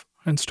photograph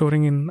and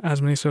storing in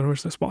as many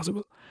servers as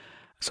possible.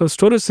 So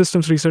storage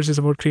systems research is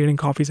about creating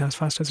copies as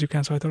fast as you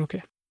can. So I thought,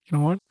 okay, you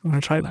know what? I'm going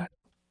to try that.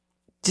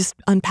 Just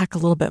unpack a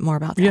little bit more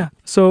about that. Yeah.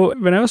 So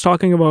when I was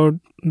talking about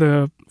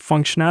the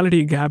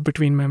functionality gap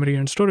between memory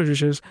and storage,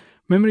 which is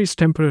memory is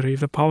temporary.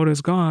 If the power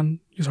is gone,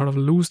 you sort of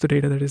lose the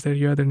data that is there.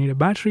 You either need a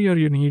battery or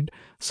you need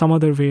some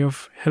other way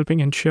of helping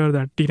ensure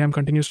that DRAM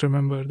continues to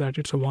remember that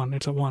it's a 1,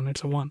 it's a 1,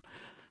 it's a 1.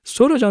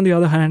 Storage, on the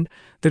other hand,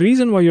 the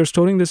reason why you're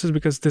storing this is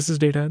because this is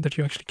data that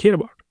you actually care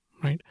about,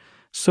 right?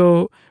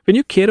 So when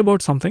you care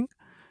about something,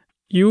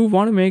 you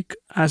want to make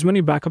as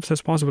many backups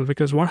as possible,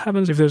 because what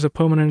happens if there's a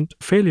permanent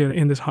failure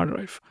in this hard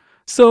drive?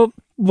 So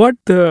what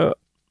the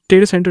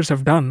data centers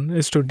have done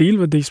is to deal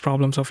with these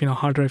problems of,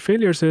 hard drive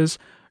failures is,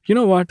 you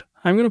know what,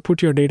 I'm going to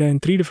put your data in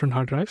 3 different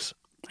hard drives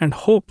and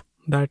hope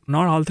that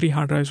not all 3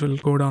 hard drives will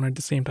go down at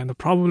the same time. The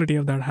probability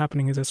of that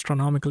happening is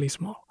astronomically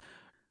small.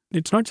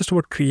 It's not just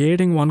about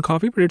creating one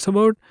copy, but it's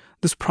about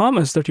this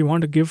promise that you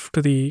want to give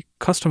to the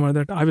customer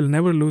that I will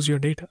never lose your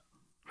data,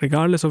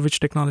 regardless of which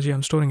technology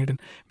I'm storing it in.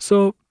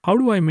 So how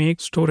do I make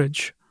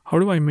storage? How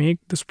do I make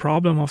this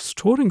problem of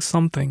storing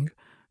something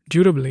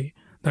durably,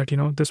 that,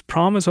 this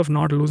promise of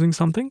not losing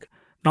something,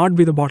 not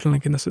be the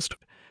bottleneck in the system?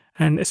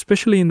 And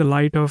especially in the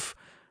light of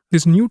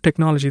this new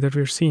technology that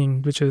we're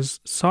seeing, which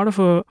is sort of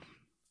a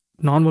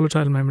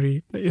non-volatile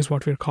memory is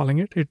what we're calling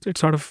it.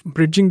 It's sort of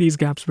bridging these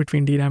gaps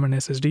between DRAM and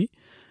SSD.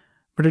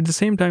 But at the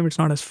same time, it's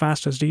not as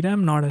fast as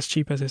DRAM, not as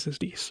cheap as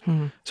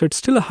SSDs. So it's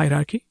still a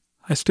hierarchy.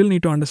 I still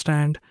need to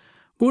understand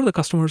who are the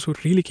customers who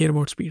really care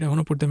about speed. I want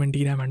to put them in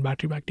DRAM and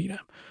battery back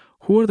DRAM.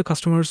 Who are the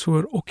customers who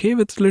are okay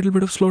with a little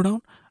bit of slowdown?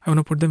 I want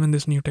to put them in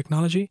this new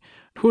technology.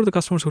 Who are the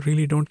customers who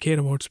really don't care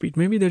about speed?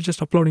 Maybe they're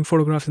just uploading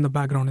photographs in the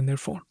background in their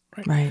phone,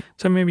 right?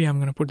 So maybe I'm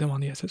going to put them on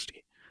the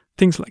SSD.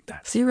 Things like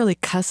that. So you're really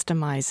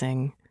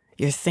customizing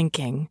your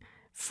thinking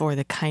for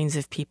the kinds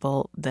of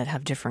people that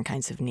have different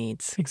kinds of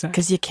needs. Exactly.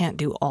 Because you can't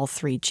do all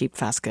 3 cheap,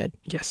 fast, good.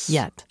 Yes.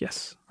 Yet.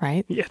 Yes.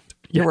 Right? Yet.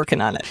 You're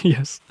working on it.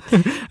 Yes.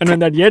 And when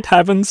that yet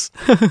happens,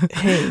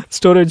 Hey.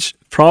 storage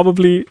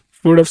probably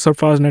would have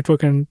surpassed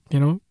network and,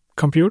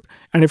 compute.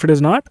 And if it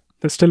is not,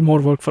 there's still more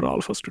work for all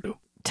of us to do.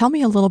 Tell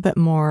me a little bit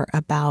more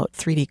about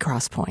 3D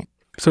XPoint.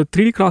 So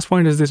 3D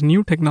XPoint is this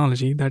new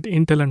technology that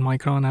Intel and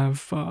Micron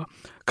have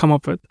come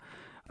up with.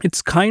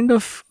 It's kind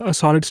of a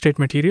solid state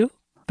material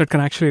that can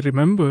actually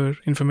remember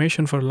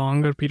information for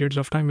longer periods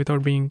of time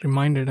without being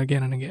reminded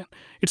again and again.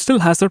 It still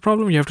has that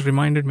problem. You have to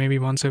remind it maybe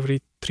once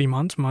every 3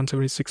 months, once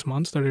every 6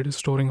 months that it is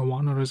storing a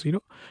 1 or a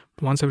 0.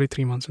 Once every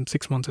 3 months and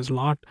 6 months is a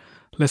lot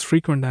less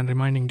frequent than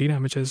reminding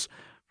DRAM, which is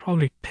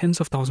probably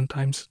tens of thousand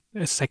times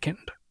a second.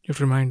 You have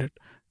to remind it,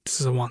 this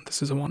is a 1,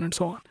 this is a 1, and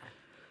so on.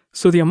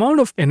 So the amount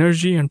of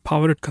energy and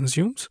power it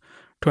consumes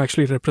to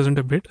actually represent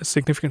a bit is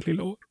significantly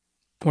lower.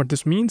 What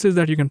this means is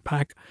that you can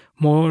pack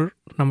more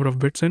number of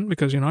bits in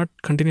because you're not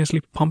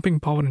continuously pumping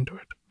power into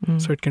it.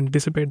 So it can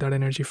dissipate that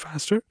energy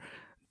faster.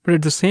 But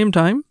at the same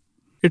time,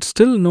 it's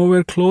still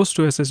nowhere close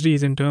to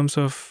SSDs in terms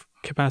of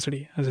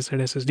capacity. As I said,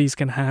 SSDs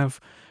can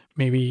have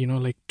maybe,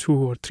 like 2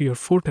 or 3 or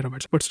 4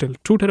 terabytes, but still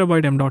 2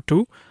 terabyte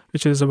M.2,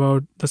 which is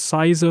about the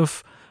size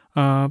of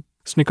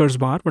Snickers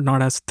bar, but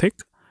not as thick.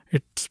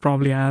 It's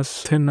probably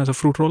as thin as a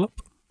fruit roll-up,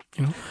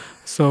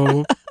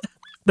 So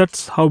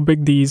that's how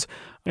big these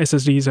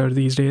SSDs are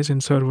these days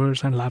in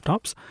servers and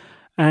laptops.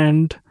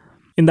 And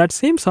in that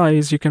same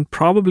size, you can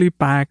probably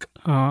pack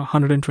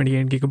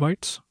 128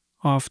 gigabytes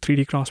of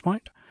 3D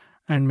XPoint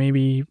and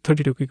maybe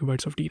 32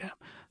 gigabytes of DRAM.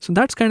 So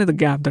that's kind of the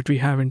gap that we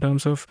have in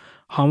terms of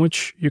how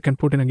much you can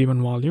put in a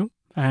given volume.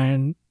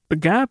 And the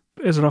gap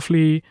is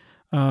roughly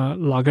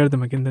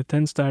logarithmic in the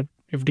sense that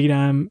if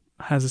DRAM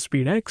has a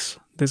speed X,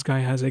 this guy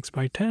has X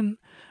by 10,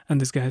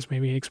 and this guy has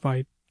maybe X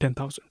by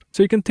 10,000.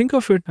 So you can think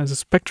of it as a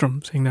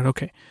spectrum, saying that,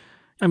 okay,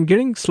 I'm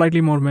getting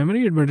slightly more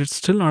memory, but it's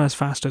still not as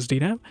fast as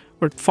DRAM.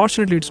 But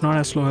fortunately, it's not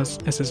as slow as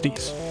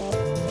SSDs.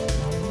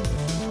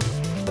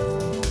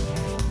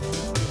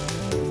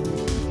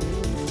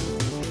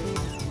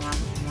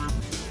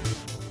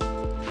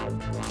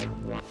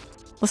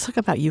 Let's talk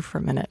about you for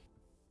a minute.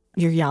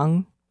 You're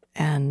young,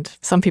 and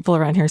some people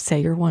around here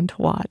say you're one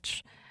to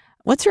watch.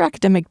 What's your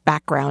academic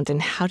background,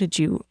 and how did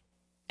you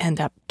end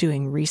up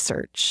doing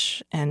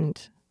research and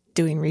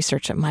doing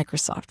research at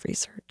Microsoft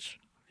Research?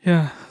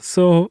 Yeah,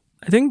 so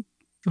I think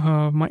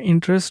my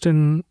interest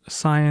in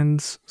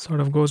science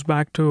sort of goes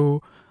back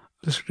to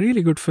this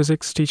really good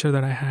physics teacher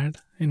that I had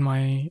in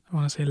my,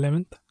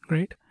 11th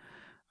grade.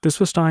 This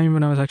was time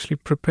when I was actually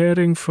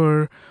preparing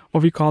for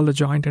what we call the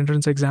joint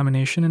entrance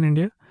examination in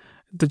India.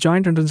 The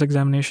joint entrance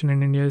examination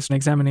in India is an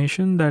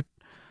examination that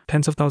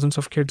tens of thousands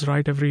of kids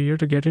write every year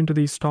to get into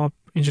these top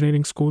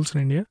engineering schools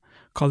in India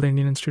called the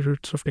Indian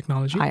Institutes of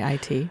Technology.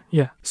 IIT.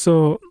 Yeah.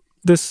 So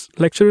this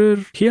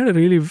lecturer, he had a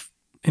really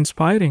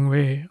inspiring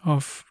way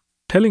of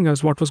telling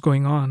us what was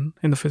going on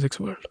in the physics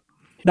world.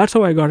 That's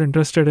how I got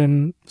interested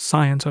in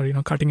science or,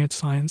 cutting edge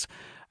science.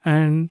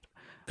 And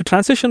the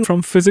transition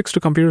from physics to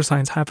computer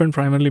science happened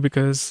primarily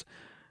because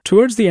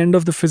towards the end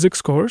of the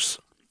physics course,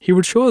 he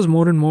would show us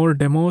more and more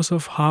demos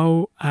of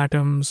how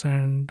atoms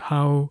and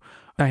how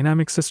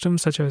dynamic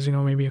systems such as,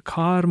 maybe a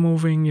car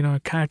moving, a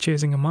cat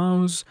chasing a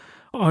mouse,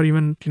 or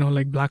even,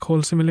 like black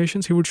hole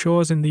simulations, he would show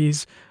us in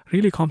these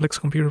really complex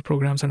computer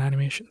programs and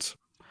animations.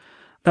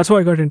 That's why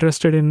I got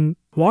interested in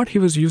what he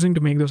was using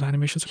to make those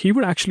animations. He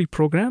would actually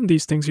program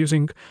these things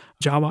using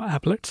Java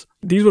applets.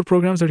 These were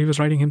programs that he was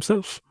writing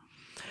himself.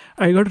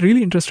 I got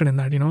really interested in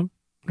that,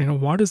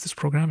 what is this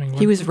programming?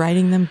 He was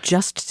writing them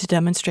just to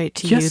demonstrate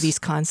to you these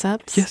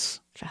concepts? Yes.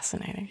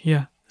 Fascinating.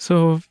 Yeah.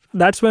 So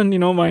that's when,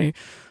 my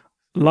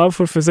love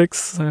for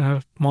physics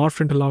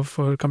morphed into love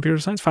for computer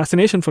science,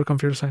 fascination for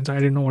computer science. I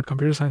didn't know what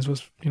computer science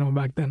was,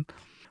 back then.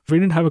 We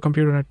didn't have a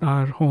computer at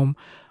our home.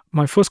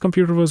 My first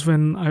computer was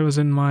when I was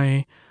in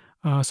my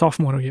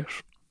sophomore year.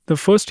 The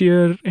first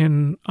year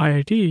in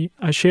IIT,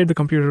 I shared the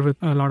computer with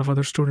a lot of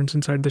other students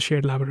inside the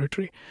shared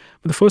laboratory.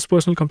 But the first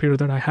personal computer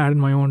that I had in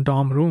my own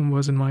dorm room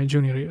was in my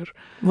junior year.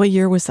 What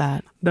year was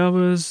that? That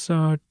was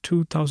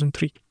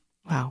 2003.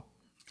 Wow.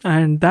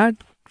 And that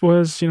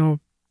was,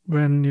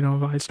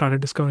 when, I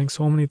started discovering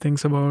so many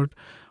things about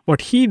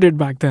what he did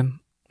back then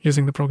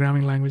using the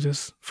programming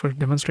languages for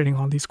demonstrating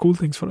all these cool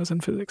things for us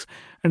in physics.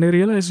 And I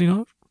realized,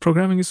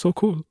 programming is so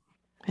cool.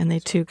 And they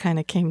two kind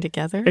of came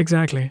together?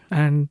 Exactly.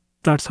 And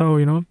that's how,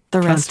 the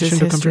rest is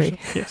history.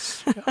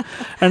 Yes. Yeah.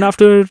 And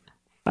after,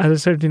 as I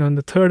said, in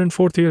the third and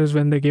fourth year is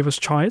when they gave us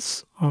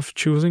choice of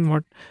choosing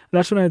what.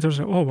 That's when I thought,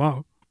 oh,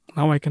 wow,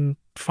 now I can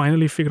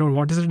finally figure out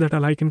what is it that I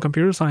like in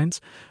computer science,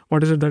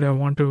 what is it that I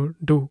want to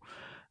do.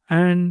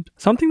 And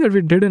something that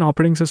we did in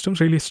operating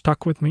systems really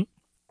stuck with me.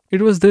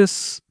 It was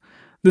this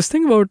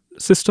thing about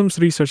systems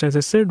research, as I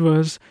said,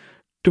 was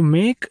to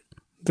make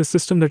the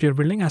system that you're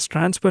building as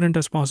transparent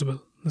as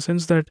possible. In the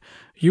sense that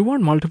you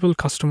want multiple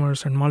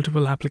customers and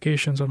multiple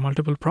applications or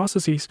multiple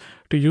processes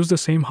to use the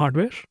same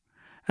hardware.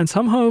 And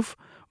somehow,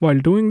 while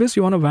doing this,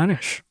 you want to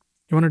vanish.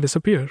 You want to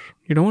disappear.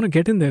 You don't want to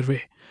get in their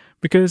way.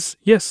 Because,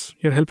 yes,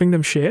 you're helping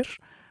them share.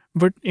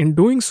 But in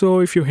doing so,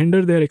 if you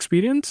hinder their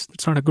experience,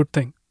 it's not a good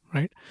thing,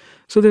 right?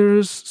 So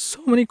there's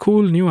so many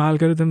cool new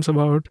algorithms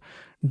about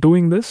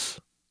doing this,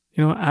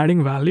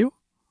 adding value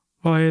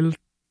while,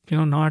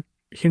 not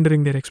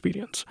hindering their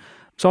experience.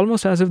 It's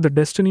almost as if the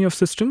destiny of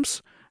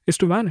systems is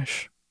to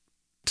vanish.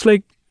 It's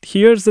like,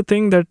 here's the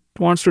thing that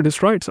wants to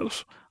destroy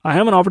itself. I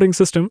am an operating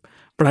system,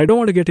 but I don't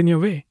want to get in your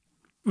way.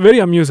 Very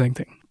amusing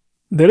thing.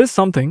 There is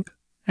something,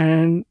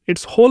 and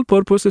its whole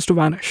purpose is to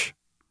vanish.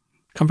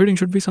 Computing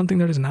should be something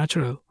that is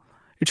natural.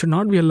 It should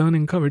not be a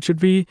learning curve. It should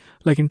be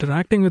like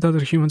interacting with other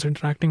humans,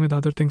 interacting with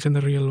other things in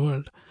the real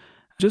world.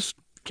 Just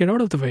get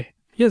out of the way.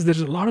 Yes,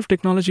 there's a lot of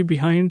technology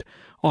behind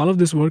all of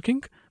this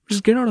working.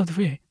 Just get out of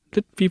the way.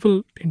 Let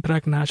people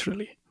interact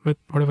naturally with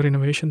whatever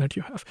innovation that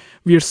you have.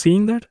 We are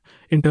seeing that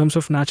in terms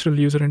of natural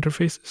user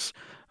interfaces.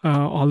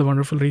 all the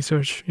wonderful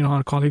research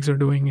our colleagues are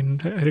doing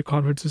in Eric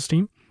Horvitz's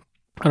team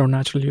around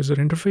natural user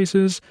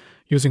interfaces,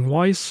 using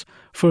voice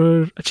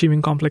for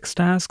achieving complex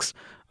tasks,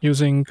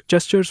 using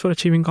gestures for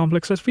achieving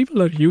complex tasks.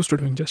 People are used to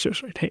doing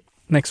gestures, right? Hey,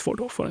 next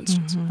photo, for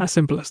instance. As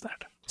simple as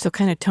that. So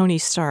kind of Tony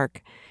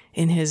Stark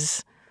in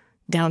his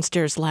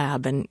downstairs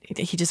lab, and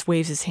he just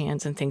waves his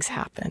hands and things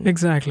happen.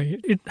 Exactly.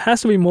 It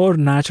has to be more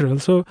natural.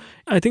 So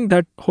I think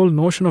that whole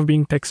notion of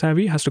being tech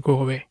savvy has to go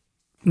away.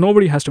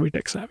 Nobody has to be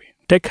tech savvy.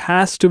 Tech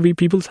has to be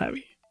people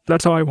savvy.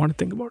 That's how I want to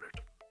think about it.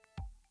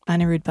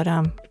 Anirudh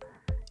Badam,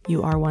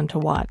 you are one to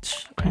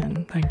watch.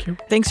 And thank you.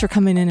 Thanks for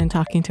coming in and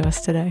talking to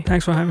us today.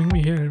 Thanks for having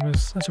me here. It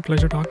was such a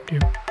pleasure talking to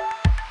you.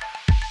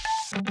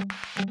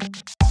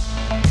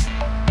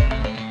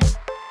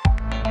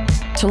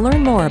 To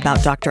learn more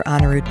about Dr.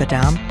 Anirudh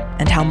Badam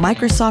and how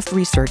Microsoft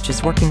Research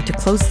is working to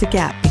close the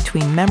gap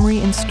between memory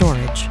and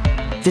storage,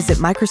 visit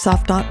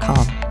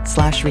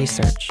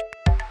Microsoft.com/research.